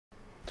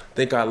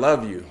Think I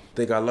Love You.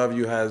 Think I Love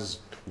You has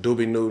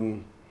Doobie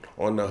Newton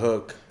on the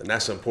hook, and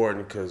that's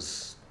important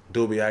because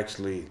Doobie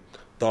actually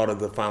thought of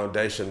the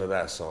foundation of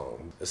that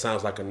song. It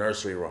sounds like a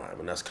nursery rhyme,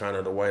 and that's kind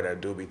of the way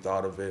that Doobie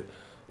thought of it.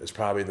 It's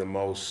probably the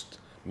most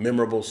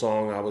memorable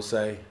song, I would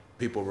say.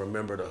 People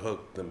remember the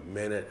hook the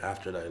minute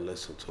after they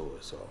listen to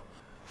it. So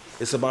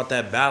it's about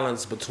that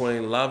balance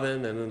between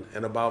loving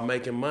and about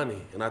making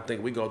money. And I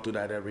think we go through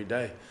that every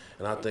day.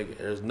 And I think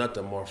there's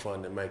nothing more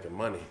fun than making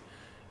money.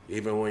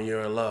 Even when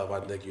you're in love,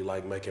 I think you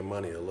like making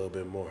money a little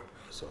bit more.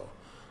 So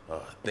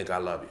Think I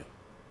Love You.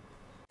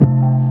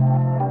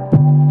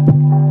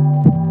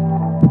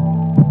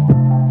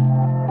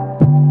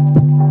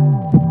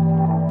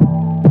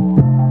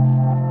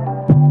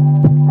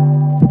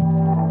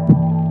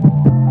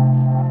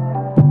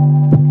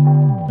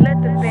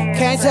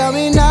 Can't tell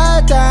me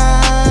nothing.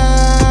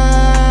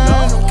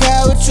 Don't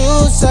care what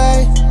you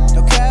say.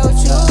 Don't care what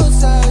you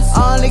say.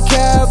 Only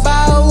care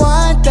about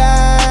one thing,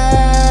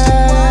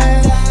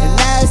 and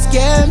that's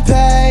getting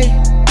paid.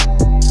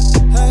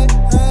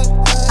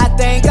 I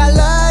think I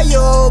love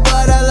you,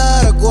 but I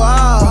love the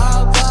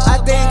guap. I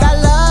think I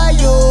love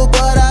you,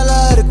 but I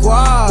love the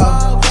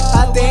guap.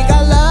 I think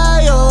I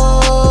love you,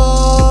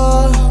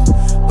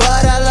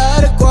 but I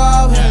love the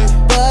guap.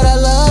 But I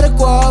love the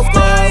guap,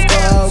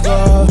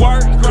 guap.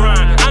 Work,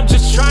 grind, I'm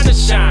just trying to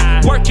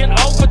shine. Working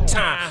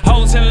overtime,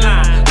 hoes in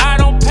line. I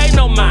don't pay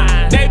no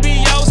mind, they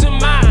be yours in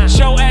mine.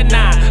 Show at 9,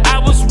 I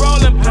was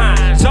rolling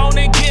pine.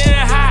 Zoning, getting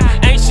high,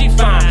 ain't she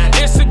fine?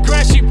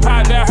 Instagram, she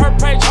private, her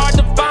page hard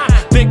to find.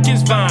 Thick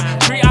as vine,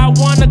 tree I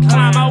wanna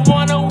climb, I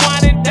wanna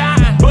wine and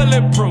dine.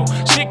 Bulletproof,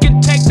 she can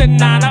take the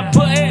 9, I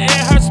put it in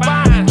her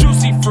spine.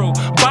 Juicy fruit,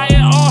 buy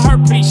it on her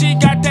piece, she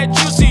got that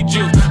juicy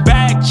juice.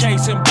 Bag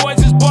chasing, boys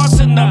is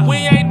bossing up, we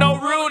ain't no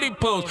Rudy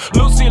Poos.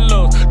 Lucy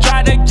Loose,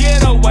 try to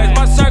get away,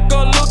 my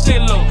circle Lucy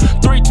Lou.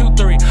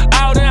 323,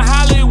 out in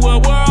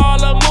Hollywood, where all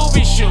the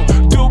movies shoot.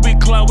 Doobie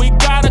Club, we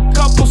got a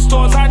couple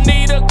stores, I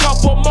need a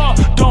couple more.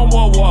 Don't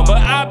war,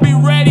 but I be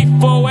ready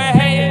for it,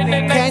 hating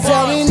in Can't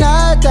tell me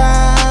nothing.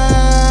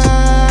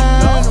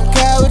 Don't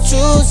care what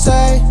you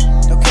say.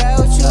 Don't care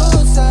what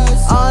you say.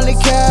 Only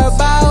care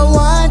about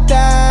one thing,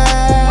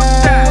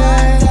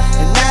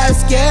 and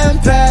that's getting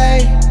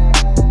paid.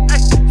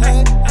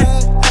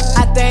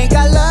 I think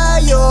I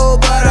love you,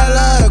 but I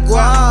love the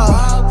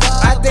guap.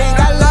 I think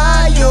I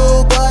love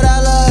you, but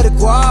I love the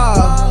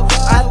guap.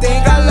 I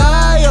think I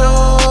love you,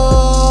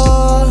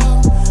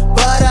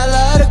 but I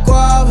love the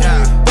guap.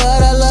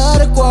 But I love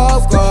the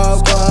guap,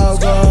 guap, guap,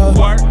 guap.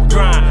 Work,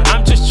 grind,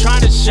 I'm just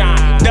trying to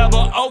shine.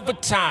 Double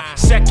overtime,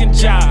 second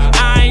job,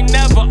 I ain't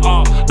never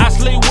off. I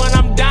sleep when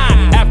I'm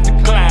dying. After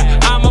class,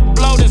 I'ma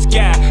blow this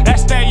guy.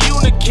 That's that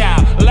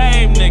unical.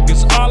 Lame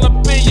niggas all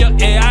up in your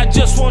ear. I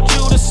just want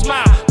you to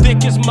smile.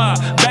 Thick as mud,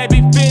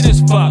 baby fit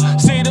as fuck.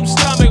 See them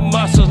stomach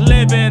muscles,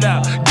 live it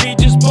up. D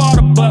just bought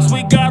a bus.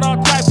 We got all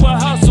type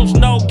of hustles,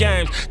 no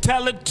games.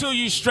 Tell it to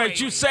you straight.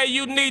 You say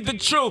you need the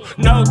truth,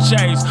 no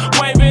chase.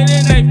 Wave it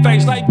in their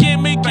face like give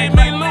me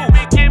loot.